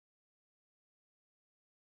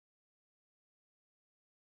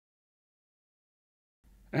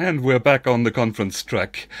And we're back on the conference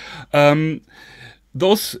track.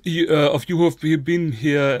 Those of you who have been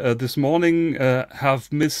here this morning have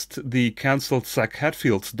missed the cancelled Zach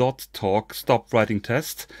Hatfield's dot talk, Stop Writing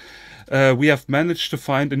Test. We have managed to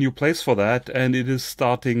find a new place for that, and it is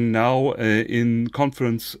starting now in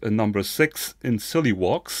conference number 6 in Silly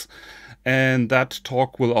Walks. And that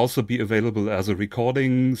talk will also be available as a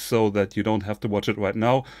recording so that you don't have to watch it right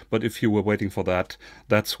now. But if you were waiting for that,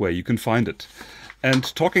 that's where you can find it. And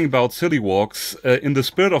talking about silly walks, in the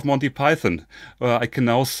spirit of Monty Python, I can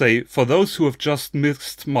now say, for those who have just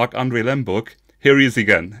missed Marc-Andre Lemburg, here he is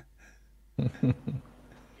again. Hi,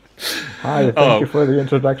 thank you Oh, for the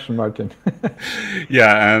introduction, Martin.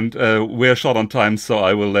 yeah, and we're short on time, so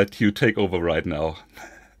I will let you take over right now.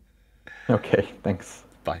 Okay, thanks.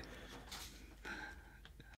 Bye.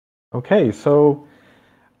 Okay, so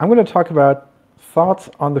I'm going to talk about thoughts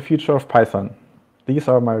on the future of Python. These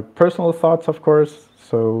are my personal thoughts, of course,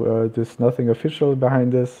 so there's nothing official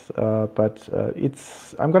behind this, but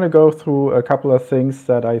I'm going to go through a couple of things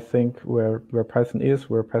that I think where Python is,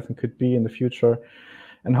 where Python could be in the future,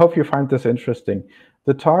 and hope you find this interesting.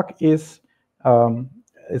 The talk is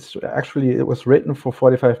it was written for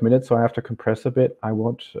 45 minutes, so I have to compress a bit. I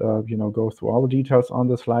won't go through all the details on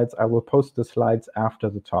the slides. I will post the slides after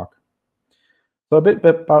the talk. So a bit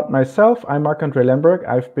about myself. I'm Marc-Andre Lemburg.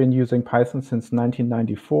 I've been using Python since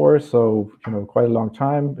 1994, so quite a long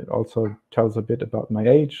time. It also tells a bit about my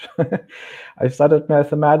age. I studied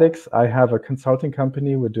mathematics. I have a consulting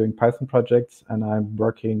company. We're doing Python projects, and I'm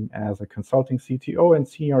working as a consulting CTO and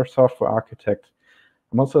senior software architect.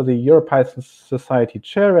 I'm also the EuroPython Society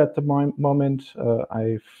chair at the moment.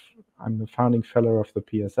 I'm the founding fellow of the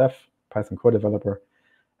PSF, Python core developer,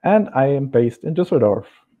 and I am based in Düsseldorf.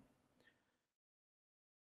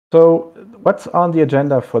 So what's on the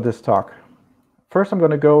agenda for this talk? First, I'm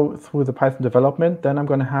going to go through the Python development. Then I'm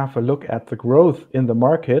going to have a look at the growth in the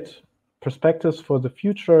market, perspectives for the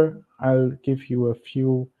future. I'll give you a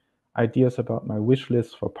few ideas about my wish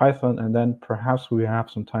list for Python, and then perhaps we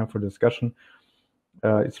have some time for discussion.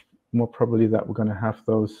 It's more probably that we're going to have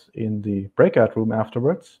those in the breakout room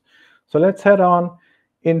afterwards. So let's head on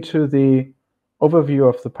into the overview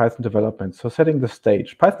of the Python development. So setting the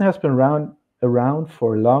stage. Python has been around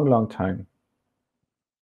for a long, long time.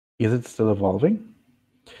 Is it still evolving?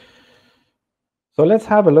 So let's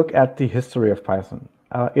have a look at the history of Python.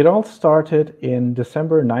 It all started in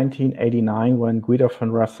December 1989 when Guido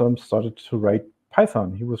van Rossum started to write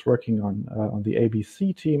Python. He was working on the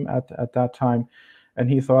ABC team at that time,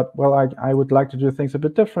 and he thought, well, I would like to do things a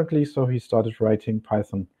bit differently, so he started writing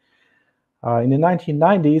Python. In the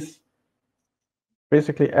 1990s,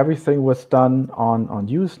 basically everything was done on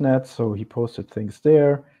Usenet, so he posted things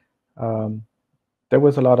there. There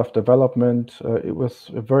was a lot of development. It was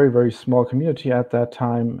a very, very small community at that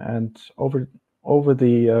time, and over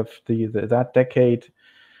that decade,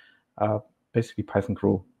 basically Python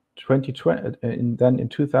grew. 2020, and then in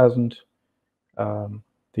 2000,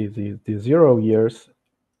 the 0 years,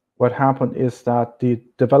 what happened is that the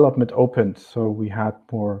development opened. So we had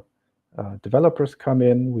more developers come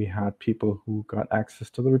in. We had people who got access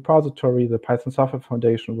to the repository. The Python Software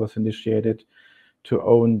Foundation was initiated to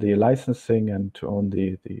own the licensing and to own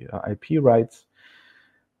the IP rights.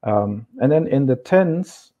 And then in the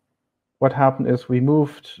 10s, what happened is we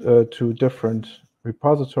moved to different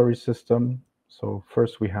repository system. So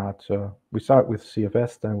first we start with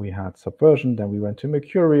CFS, then we had Subversion, then we went to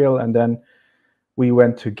Mercurial, and then we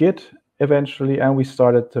went to Git eventually, and we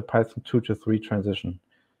started the Python 2 to 3 transition,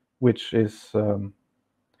 which is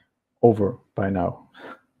over by now,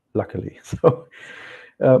 luckily. So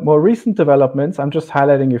more recent developments, I'm just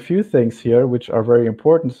highlighting a few things here, which are very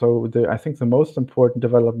important. So I think the most important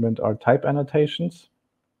development are type annotations.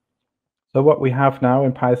 So what we have now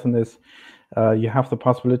in Python is you have the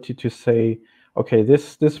possibility to say, okay,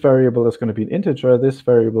 this variable is going to be an integer, this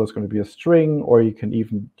variable is going to be a string, or you can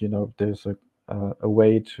even, there's a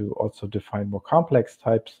way to also define more complex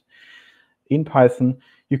types in Python.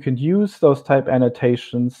 You can use those type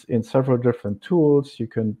annotations in several different tools. You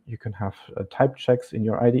can have type checks in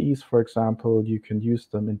your IDEs, for example. You can use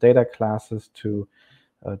them in data classes to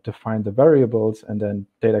define the variables, and then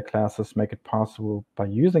data classes make it possible by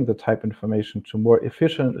using the type information to more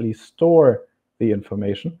efficiently store the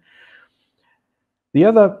information. The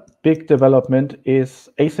other big development is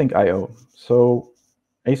async I/O. So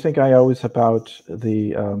async I/O is about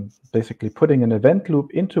the basically putting an event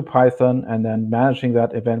loop into Python and then managing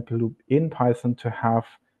that event loop in Python to have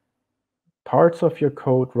parts of your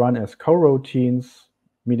code run as coroutines,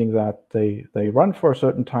 meaning that they run for a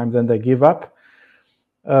certain time, then they give up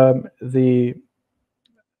the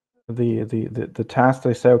the task.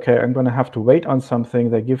 They say, okay, I'm going to have to wait on something.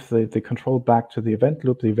 They give the control back to the event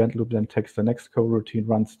loop. The event loop then takes the next coroutine,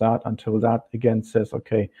 runs that until that again says,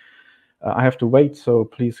 okay, I have to wait, so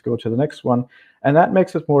please go to the next one. And that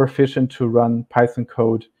makes it more efficient to run Python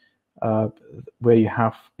code where you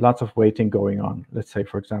have lots of waiting going on. Let's say,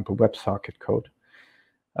 for example, WebSocket code.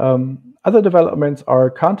 Other developments are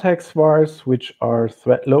context vars, which are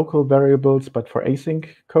thread local variables, but for async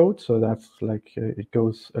code. So that's like it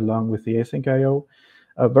goes along with the async I/O.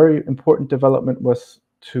 A very important development was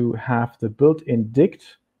to have the built-in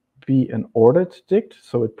dict be an ordered dict,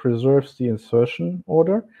 so it preserves the insertion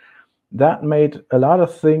order. That made a lot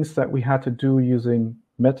of things that we had to do using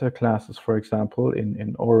meta classes, for example,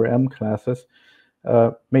 in ORM classes,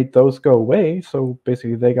 made those go away. So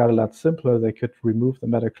basically they got a lot simpler. They could remove the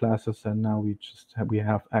meta classes, and now we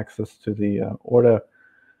have access to the order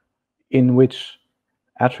in which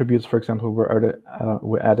attributes, for example,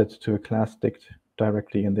 were added to a class dict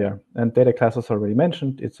directly in there. And data classes already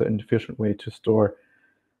mentioned. It's an efficient way to store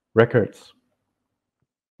records.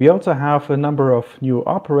 We also have a number of new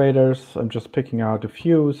operators. I'm just picking out a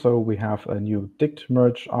few. So we have a new dict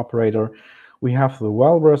merge operator. We have the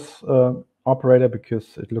walrus operator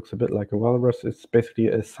because it looks a bit like a walrus. It's basically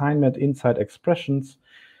assignment inside expressions,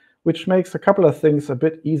 which makes a couple of things a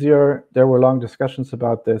bit easier. There were long discussions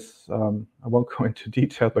about this. I won't go into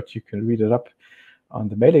detail, but you can read it up on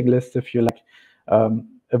the mailing list if you like.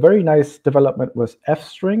 A very nice development was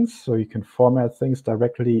f-strings, so you can format things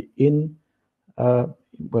directly in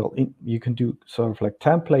you can do sort of like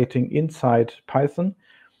templating inside Python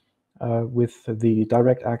with the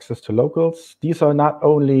direct access to locals. These are not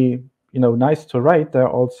only nice to write, they're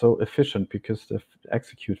also efficient because they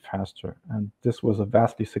execute faster. And this was a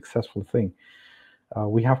vastly successful thing.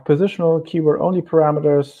 We have positional keyword-only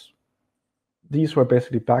parameters. These were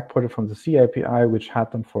basically backported from the C API, which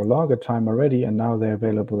had them for a longer time already, and now they're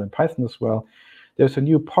available in Python as well. There's a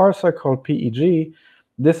new parser called PEG.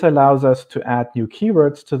 This allows us to add new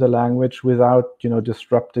keywords to the language without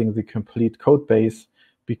disrupting the complete code base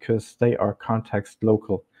because they are context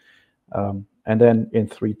local. And then in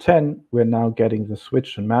 3.10, we're now getting the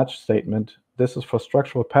switch and match statement. This is for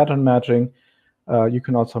structural pattern matching. You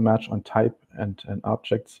can also match on type and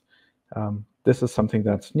objects. This is something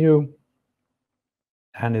that's new.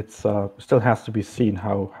 And it still has to be seen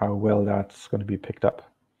how well that's going to be picked up.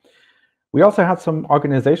 We also had some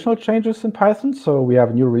organizational changes in Python. So we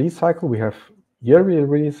have a new release cycle. We have yearly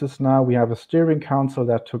releases now. We have a steering council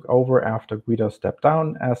that took over after Guido stepped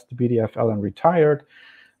down as the BDFL and retired.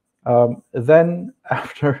 Then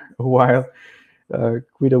after a while,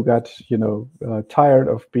 Guido got tired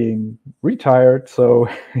of being retired. So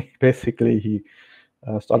basically he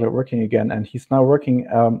started working again. And he's now working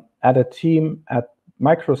at a team at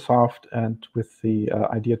Microsoft and with the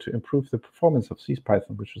idea to improve the performance of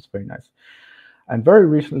CPython, which is very nice. And very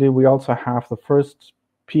recently, we also have the first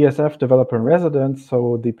PSF developer in residence.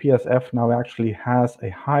 So the PSF now actually has a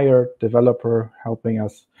hired developer helping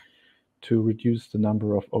us to reduce the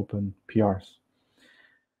number of open PRs.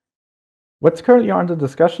 What's currently under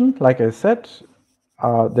discussion, like I said,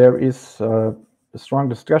 there is a strong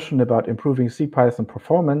discussion about improving CPython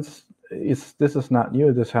performance. This is not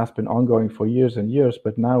new. This has been ongoing for years and years,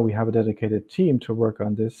 but now we have a dedicated team to work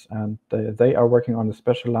on this, and they are working on a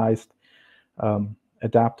specialized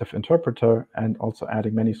adaptive interpreter and also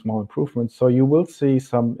adding many small improvements. So you will see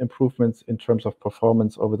some improvements in terms of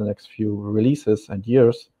performance over the next few releases and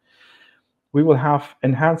years. We will have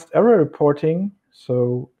enhanced error reporting.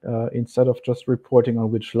 So instead of just reporting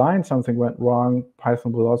on which line something went wrong,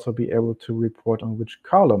 Python will also be able to report on which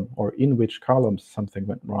column or in which columns something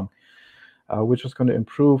went wrong. Which is going to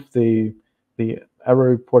improve the error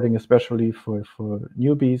reporting, especially for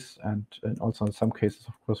newbies and also in some cases,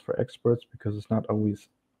 of course, for experts, because it's not always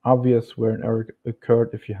obvious where an error occurred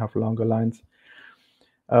if you have longer lines.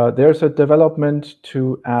 There's a development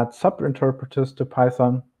to add subinterpreters to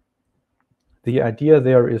Python. The idea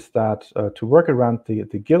there is that to work around the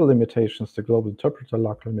GIL limitations, the global interpreter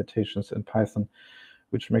lock limitations in Python,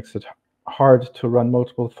 which makes it hard to run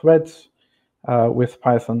multiple threads with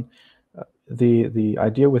Python. The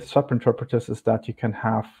idea with subinterpreters is that you can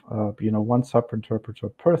have one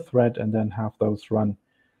subinterpreter per thread and then have those run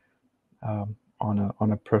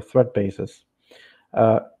on a per thread basis.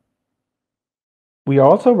 We are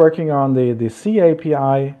also working on the C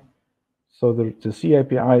API. So the C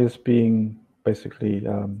API is being basically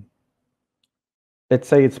let's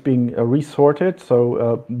say it's being resorted.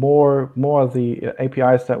 So more of the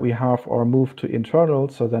APIs that we have are moved to internal,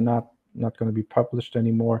 so they're not going to be published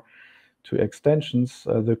anymore to extensions.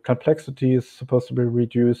 The complexity is supposed to be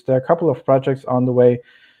reduced. There are a couple of projects on the way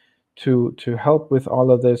to help with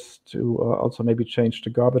all of this, to also maybe change the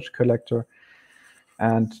garbage collector,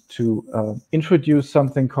 and to introduce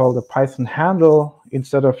something called a Python handle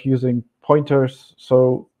instead of using pointers.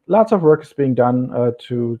 So lots of work is being done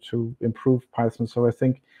to improve Python. So I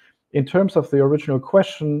think in terms of the original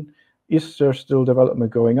question, is there still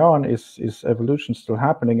development going on? Is evolution still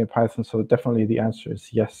happening in Python? So definitely the answer is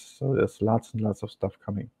yes. So there's lots and lots of stuff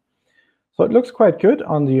coming. So it looks quite good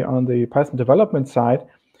on the Python development side.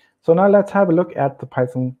 So now let's have a look at the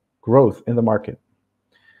Python growth in the market.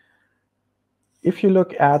 If you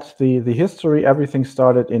look at the history, everything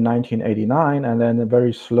started in 1989, and then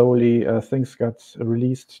very slowly things got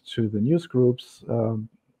released to the news groups.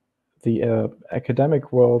 The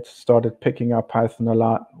academic world started picking up Python a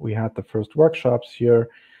lot. We had the first workshops here.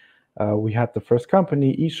 We had the first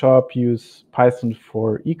company, eShop, use Python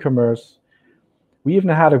for e-commerce. We even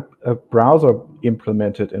had a browser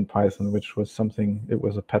implemented in Python, which was something, it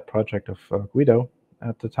was a pet project of Guido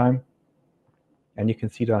at the time. And you can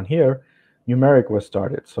see down here, numeric was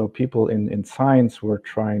started. So people in science were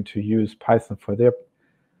trying to use Python for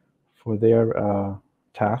their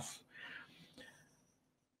tasks.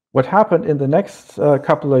 What happened in the next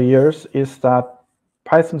couple of years is that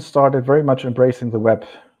Python started very much embracing the web.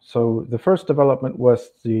 So the first development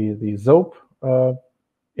was the ZOAP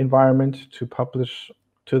environment to publish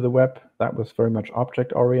to the web. That was very much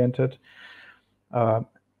object-oriented.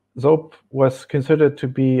 ZOAP was considered to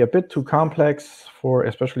be a bit too complex,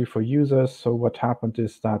 especially for users. So what happened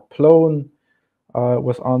is that Plone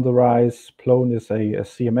was on the rise. Plone is a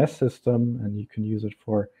CMS system, and you can use it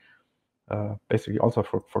for basically also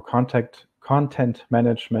for content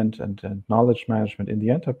management and knowledge management in the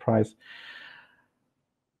enterprise.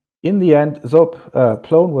 In the end,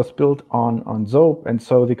 Plone was built on ZOAP, and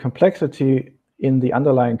so the complexity in the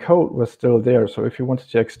underlying code was still there. So if you wanted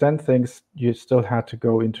to extend things, you still had to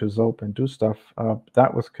go into ZOAP and do stuff.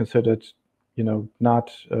 That was considered,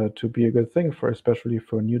 not to be a good thing especially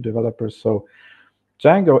for new developers. So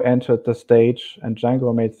Django entered the stage, and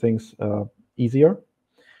Django made things easier.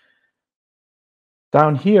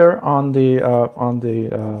 Down here on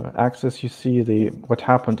the axis, you see what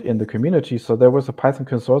happened in the community. So there was a Python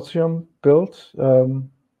consortium built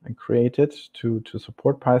and created to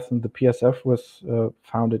support Python. The PSF was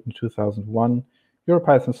founded in 2001.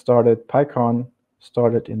 EuroPython started. PyCon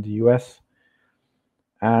started in the US.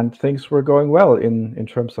 And things were going well in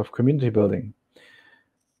terms of community building.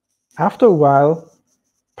 After a while,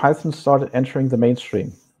 Python started entering the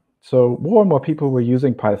mainstream. So more and more people were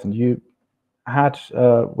using Python. You had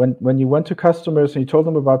when you went to customers and you told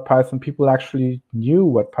them about Python, people actually knew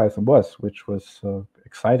what Python was, which was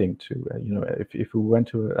exciting to if you went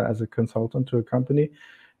to as a consultant to a company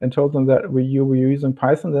and told them that you were using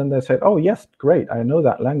Python, then they said, oh yes, great, I know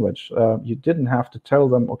that language. You didn't have to tell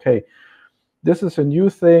them, okay, this is a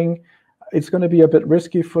new thing, it's going to be a bit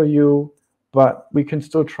risky for you, but we can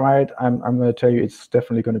still try it. I'm going to tell you it's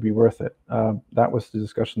definitely going to be worth it. That was the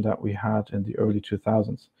discussion that we had in the early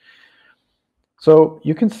 2000s. So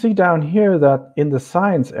you can see down here that in the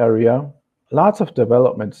science area, lots of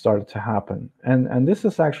development started to happen. And this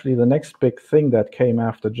is actually the next big thing that came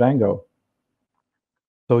after Django.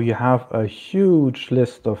 So you have a huge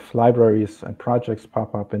list of libraries and projects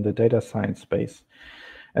pop up in the data science space.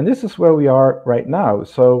 And this is where we are right now.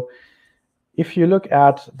 So if you look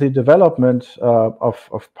at the development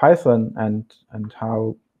of Python and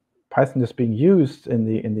how Python is being used in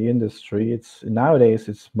the industry, nowadays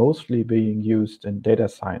it's mostly being used in data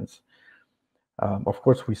science. Of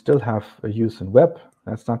course, we still have a use in web.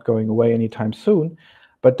 That's not going away anytime soon.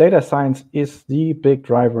 But data science is the big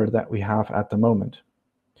driver that we have at the moment.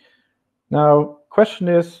 Now, question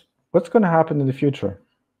is, what's going to happen in the future?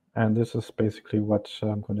 And this is basically what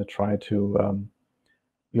I'm going to try to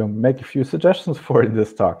make a few suggestions for in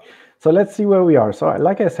this talk. So let's see where we are. So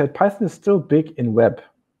like I said, Python is still big in web.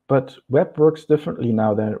 But web works differently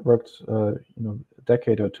now than it worked a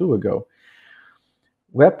decade or two ago.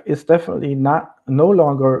 Web is definitely no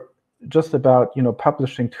longer just about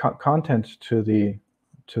publishing content to the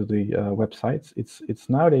websites. It's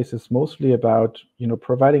nowadays it's mostly about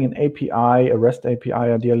providing an API, a REST API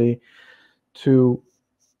ideally, to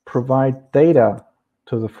provide data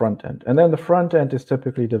to the front end. And then the front end is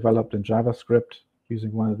typically developed in JavaScript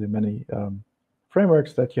using one of the many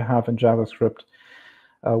frameworks that you have in JavaScript.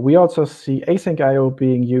 We also see async I/O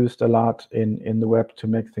being used a lot in the web to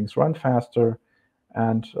make things run faster.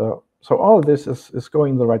 And so all of this is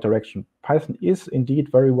going in the right direction. Python is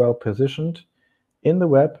indeed very well positioned in the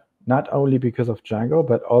web, not only because of Django,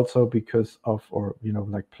 but also because of,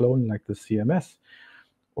 like Plone, like the CMS.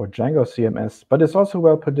 or Django CMS, but it's also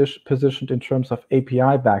well positioned in terms of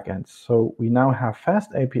API backends. So we now have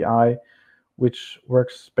Fast API, which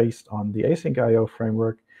works based on the async IO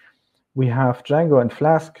framework. We have Django and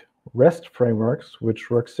Flask REST frameworks, which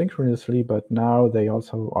work synchronously, but now they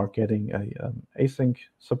also are getting async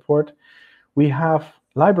support. We have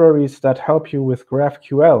libraries that help you with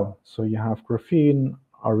GraphQL. So you have Graphene,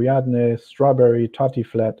 Ariadne, Strawberry,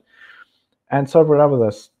 Tottiflat, and several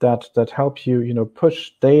others that help you,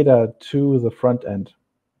 push data to the front end.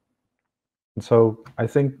 And so I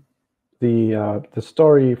think the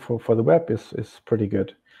story for the web is pretty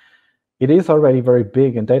good. It is already very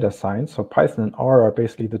big in data science. So Python and R are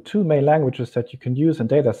basically the two main languages that you can use in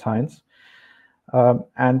data science.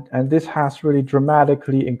 And this has really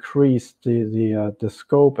dramatically increased the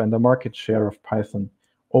scope and the market share of Python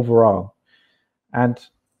overall. And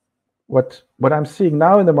what I'm seeing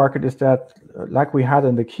now in the market is that, like we had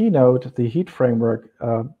in the keynote, the Heat framework,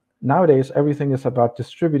 nowadays everything is about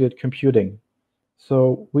distributed computing.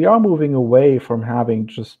 So we are moving away from having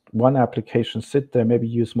just one application sit there, maybe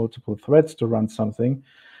use multiple threads to run something.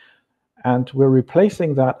 And we're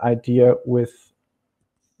replacing that idea with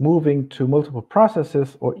moving to multiple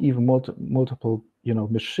processes or even multiple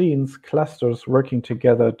machines, clusters working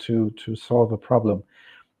together to solve a problem.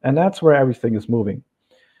 And that's where everything is moving.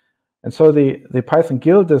 And so the Python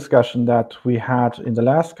guild discussion that we had in the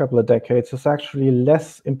last couple of decades is actually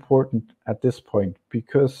less important at this point,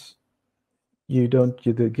 because the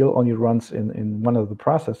guild only runs in one of the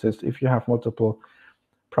processes. If you have multiple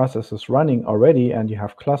processes running already and you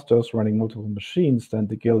have clusters running multiple machines, then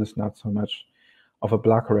the guild is not so much of a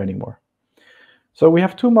blocker anymore. So we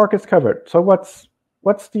have two markets covered. So what's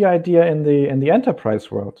the idea in the enterprise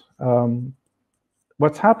world?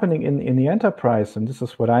 What's happening in the enterprise, and this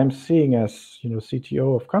is what I'm seeing as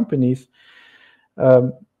CTO of companies,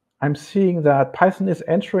 I'm seeing that Python is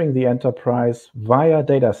entering the enterprise via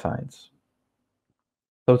data science.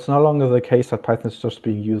 So it's no longer the case that Python is just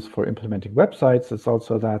being used for implementing websites. It's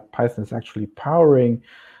also that Python is actually powering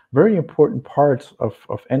very important parts of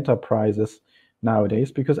enterprises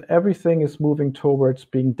nowadays, because everything is moving towards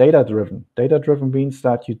being data-driven. Data-driven means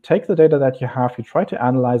that you take the data that you have, you try to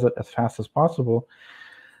analyze it as fast as possible,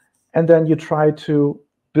 and then you try to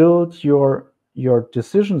build your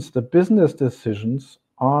decisions, the business decisions,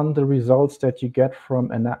 on the results that you get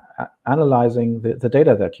from analyzing the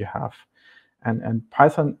data that you have. And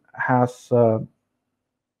Python has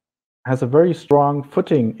a very strong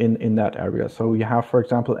footing in that area. So you have, for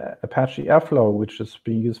example, Apache Airflow, which is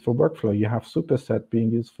being used for workflow. You have Superset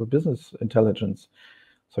being used for business intelligence.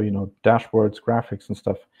 So, dashboards, graphics and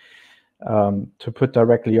stuff to put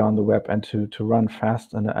directly on the web and to run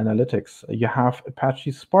fast analytics. You have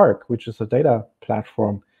Apache Spark, which is a data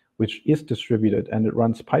platform, which is distributed, and it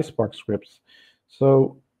runs PySpark scripts.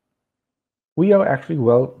 So we are actually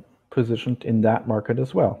well positioned in that market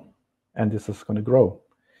as well. And this is going to grow.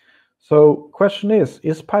 So question is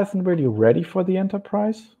Python really ready for the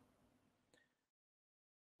enterprise?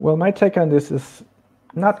 Well, my take on this is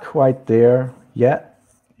not quite there yet.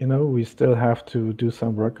 We still have to do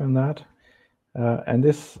some work on that. And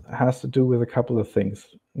this has to do with a couple of things.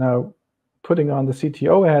 Now, putting on the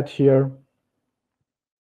CTO hat here,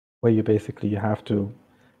 where you basically have to,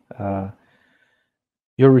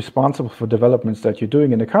 you're responsible for developments that you're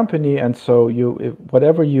doing in a company, and so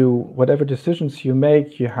whatever decisions you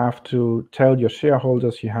make, you have to tell your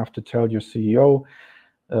shareholders, you have to tell your CEO,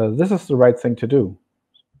 this is the right thing to do,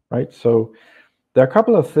 right? So there are a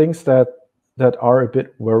couple of things that are a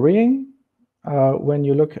bit worrying when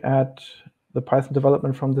you look at the Python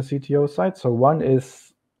development from the CTO side. So one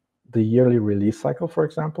is the yearly release cycle, for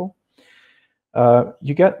example.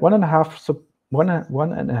 You get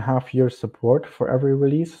 1.5 years support for every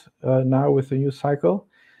release now with the new cycle.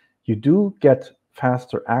 You do get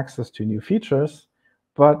faster access to new features,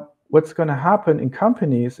 but what's going to happen in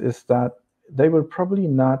companies is that they will probably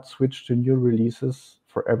not switch to new releases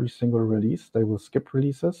for every single release. They will skip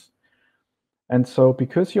releases. And so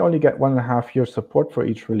because you only get 1.5 years support for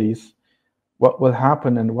each release, what will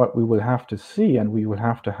happen and what we will have to see, and we will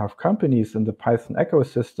have to have companies in the Python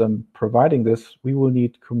ecosystem providing this, we will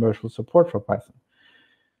need commercial support for Python.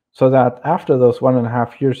 So that after those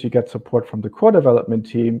 1.5 years, you get support from the core development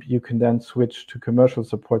team, you can then switch to commercial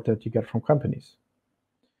support that you get from companies.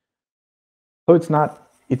 So it's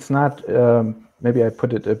not maybe I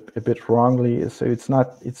put it a bit wrongly. So it's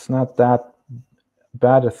not that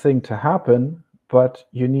bad a thing to happen, but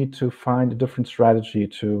you need to find a different strategy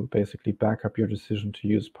to basically back up your decision to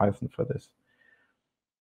use Python for this.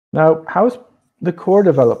 Now, how is the core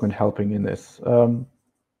development helping in this?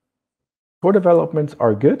 Core developments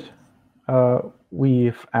are good.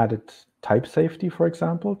 we've added type safety, for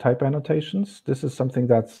example, type annotations. This is something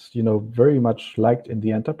that's very much liked in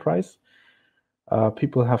the enterprise.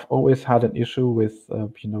 People have always had an issue with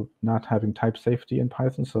not having type safety in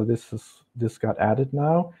Python, so this got added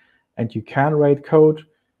now, and you can write code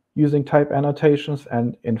using type annotations.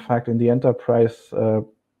 And in fact, in the enterprise,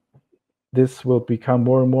 this will become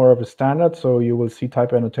more and more of a standard. So you will see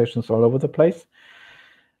type annotations all over the place.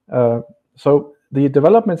 So the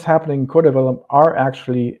developments happening in core development are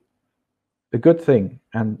actually a good thing,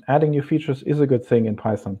 and adding new features is a good thing in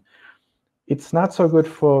Python. It's not so good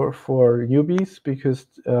for newbies because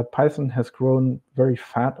Python has grown very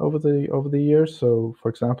fat over the years. So, for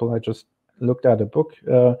example, I just looked at a book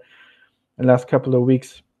in the last couple of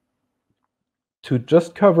weeks to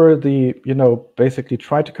just cover the basically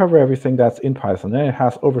try to cover everything that's in Python, and it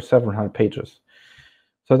has over 700 pages.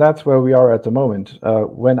 So that's where we are at the moment.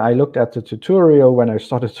 When I looked at the tutorial, when I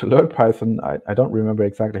started to learn Python, I don't remember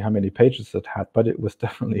exactly how many pages it had, but it was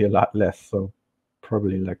definitely a lot less. So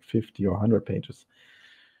probably like 50 or 100 pages.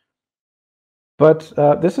 But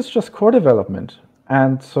this is just core development.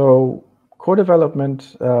 And so core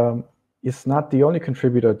development is not the only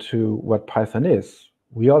contributor to what Python is.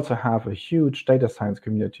 We also have a huge data science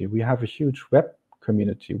community. We have a huge web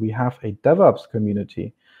community. We have a DevOps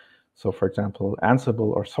community. So, for example,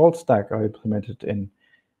 Ansible or SaltStack are implemented in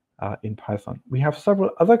Python. We have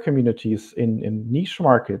several other communities in niche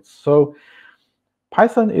markets. So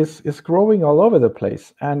Python is growing all over the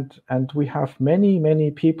place, and we have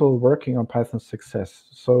many people working on Python's success.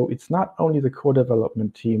 So it's not only the core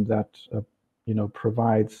development team that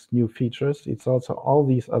provides new features. It's also all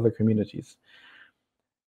these other communities.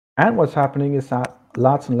 And what's happening is that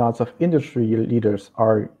lots and lots of industry leaders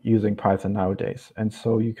are using Python nowadays, and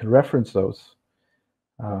so you can reference those.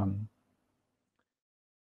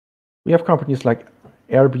 We have companies like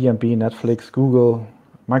Airbnb, Netflix, Google,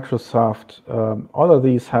 Microsoft. All of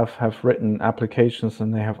these have written applications,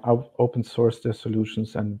 and they have open sourced their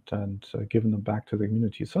solutions and given them back to the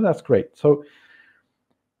community. So that's great. So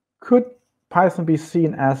could Python be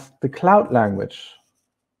seen as the cloud language?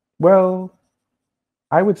 Well,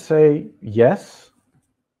 I would say yes,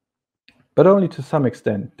 but only to some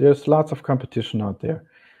extent. There's lots of competition out there.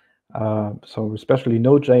 So especially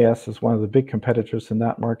Node.js is one of the big competitors in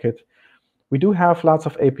that market. We do have lots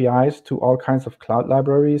of APIs to all kinds of cloud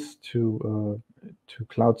libraries, to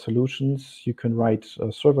cloud solutions. You can write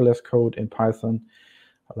serverless code in Python,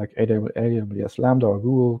 like AWS Lambda or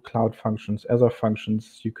Google Cloud Functions, Azure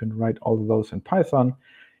Functions. You can write all of those in Python.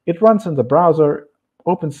 It runs in the browser.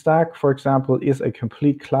 OpenStack, for example, is a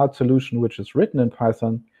complete cloud solution which is written in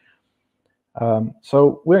Python.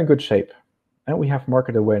 So we're in good shape, and we have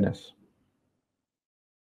market awareness.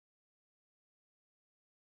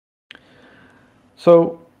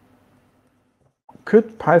 So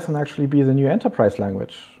could Python actually be the new enterprise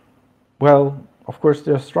language? Well, of course,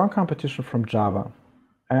 there's strong competition from Java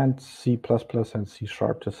and C++ and C#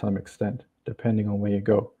 to some extent, depending on where you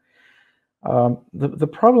go. The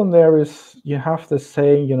problem there is you have this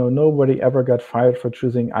saying, nobody ever got fired for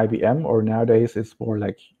choosing IBM, or nowadays it's more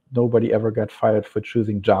like nobody ever got fired for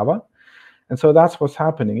choosing Java. And so that's what's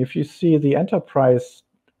happening. If you see the enterprise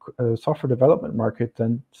software development market,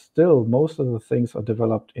 then still most of the things are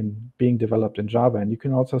being developed in Java. And you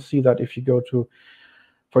can also see that if you go to,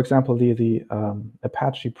 for example, the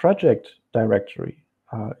Apache project directory,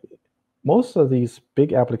 most of these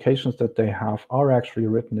big applications that they have are actually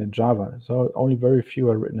written in Java. So only very few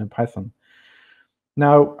are written in Python.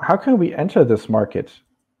 Now, how can we enter this market?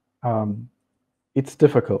 It's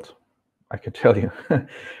difficult, I can tell you.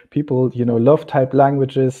 People, love type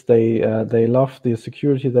languages. They love the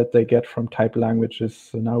security that they get from type languages.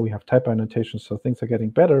 So now we have type annotations, so things are getting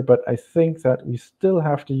better. But I think that we still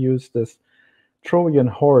have to use this Trojan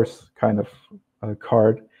horse kind of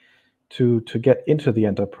card to get into the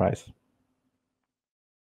enterprise.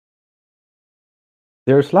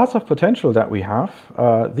 There's lots of potential that we have.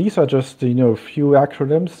 These are just a few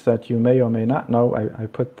acronyms that you may or may not know. I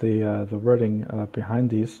put the wording behind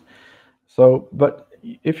these. So, but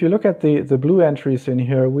if you look at the blue entries in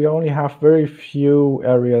here, we only have very few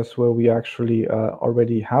areas where we actually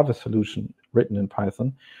already have a solution written in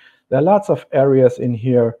Python. There are lots of areas in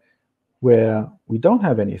here where we don't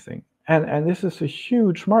have anything. And this is a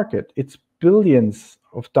huge market. It's billions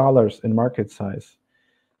of dollars in market size.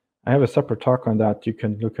 I have a separate talk on that. You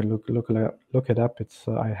can look it up.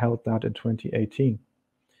 I held that in 2018.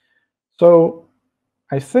 So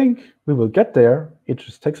I think we will get there. It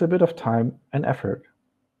just takes a bit of time and effort,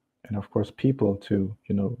 and of course, people to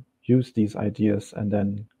use these ideas and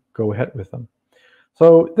then go ahead with them.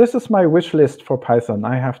 So this is my wish list for Python.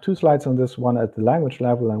 I have 2 slides on this, one at the language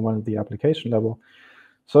level and one at the application level.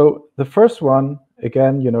 So the first one,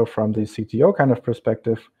 again, from the CTO kind of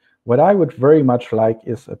perspective, what I would very much like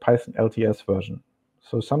is a Python LTS version.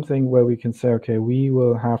 So something where we can say, okay, we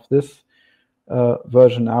will have this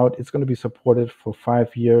version out. It's going to be supported for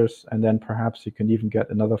 5 years, and then perhaps you can even get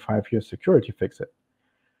another 5-year security fix it.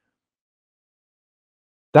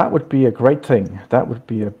 That would be a great thing. That would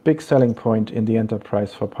be a big selling point in the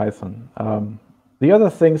enterprise for Python. The other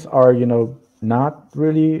things are, not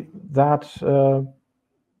really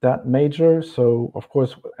that major. So of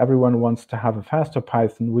course, everyone wants to have a faster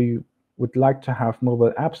Python. We would like to have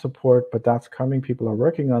mobile app support, but that's coming. People are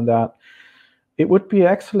working on that. It would be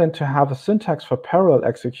excellent to have a syntax for parallel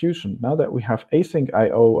execution. Now that we have async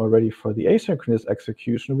IO already for the asynchronous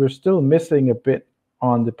execution, we're still missing a bit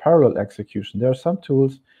on the parallel execution. There are some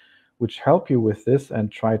tools which help you with this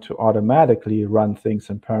and try to automatically run things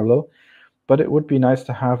in parallel, but it would be nice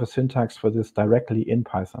to have a syntax for this directly in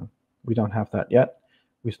Python. We don't have that yet.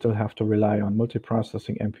 We still have to rely on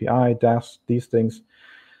multiprocessing, MPI, DAS, these things.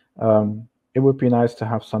 It would be nice to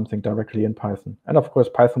have something directly in Python. And of course,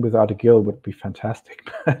 Python without a GIL would be fantastic.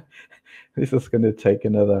 This is going to take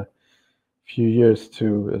another few years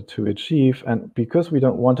to achieve. And because we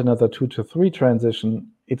don't want another 2 to 3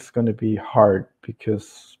 transition, it's going to be hard,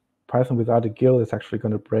 because Python without a GIL is actually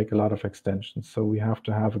going to break a lot of extensions. So we have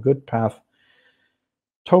to have a good path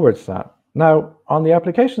towards that. Now, on the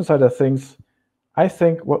application side of things, I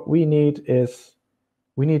think what we need is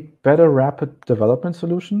better rapid development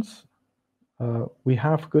solutions. We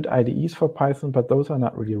have good IDEs for Python, but those are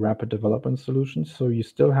not really rapid development solutions. So you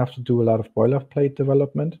still have to do a lot of boilerplate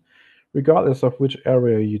development, regardless of which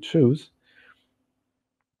area you choose.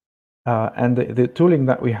 And the tooling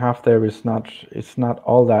that we have there is not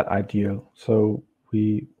all that ideal. So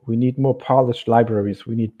we need more polished libraries.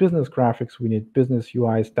 We need business graphics. We need business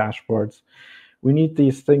UIs, dashboards. We need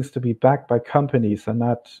these things to be backed by companies and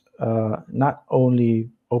not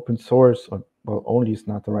only open source, or well, only is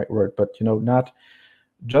not the right word, but not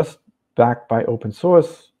just backed by open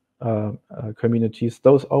source communities.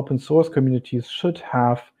 Those open source communities should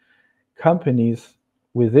have companies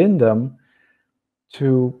within them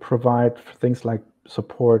to provide things like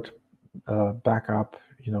support, backup,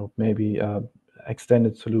 maybe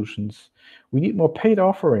extended solutions. We need more paid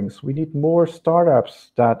offerings. We need more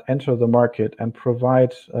startups that enter the market and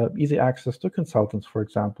provide easy access to consultants, for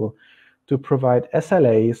example, to provide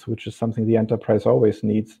SLAs, which is something the enterprise always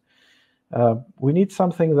needs. We need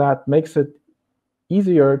something that makes it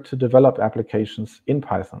easier to develop applications in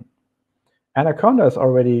Python. Anaconda is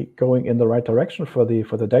already going in the right direction for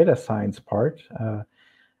the data science part,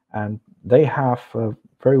 and they have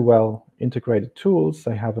very well integrated tools.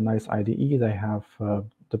 They have a nice IDE. They have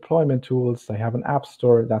deployment tools. They have an app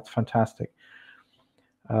store. That's fantastic.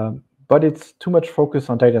 But it's too much focus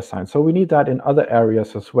on data science. So we need that in other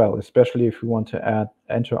areas as well, especially if we want to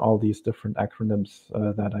enter all these different acronyms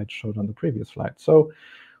that I showed on the previous slide. So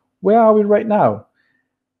where are we right now?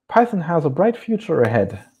 Python has a bright future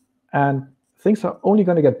ahead, and things are only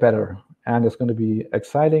going to get better, and it's going to be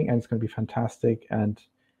exciting, and it's going to be fantastic. And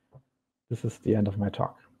this is the end of my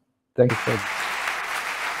talk. Thank you so much.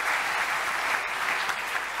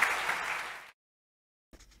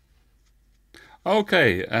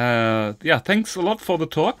 Okay, yeah, thanks a lot for the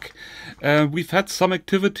talk. We've had some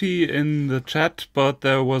activity in the chat, but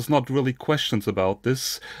there was not really questions about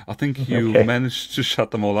this. I think you managed to shut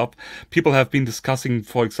them all up. People have been discussing,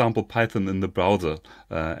 for example, Python in the browser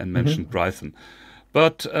and mentioned Python.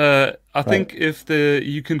 But I think if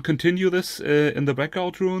you can continue this in the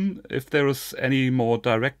breakout room, if there is any more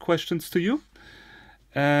direct questions to you.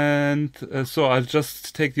 And so I'll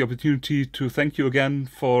just take the opportunity to thank you again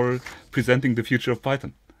for presenting the future of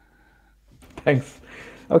Python. Thanks.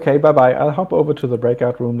 Okay, bye-bye. I'll hop over to the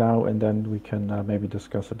breakout room now, and then we can maybe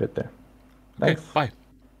discuss a bit there. Thanks. Okay, bye.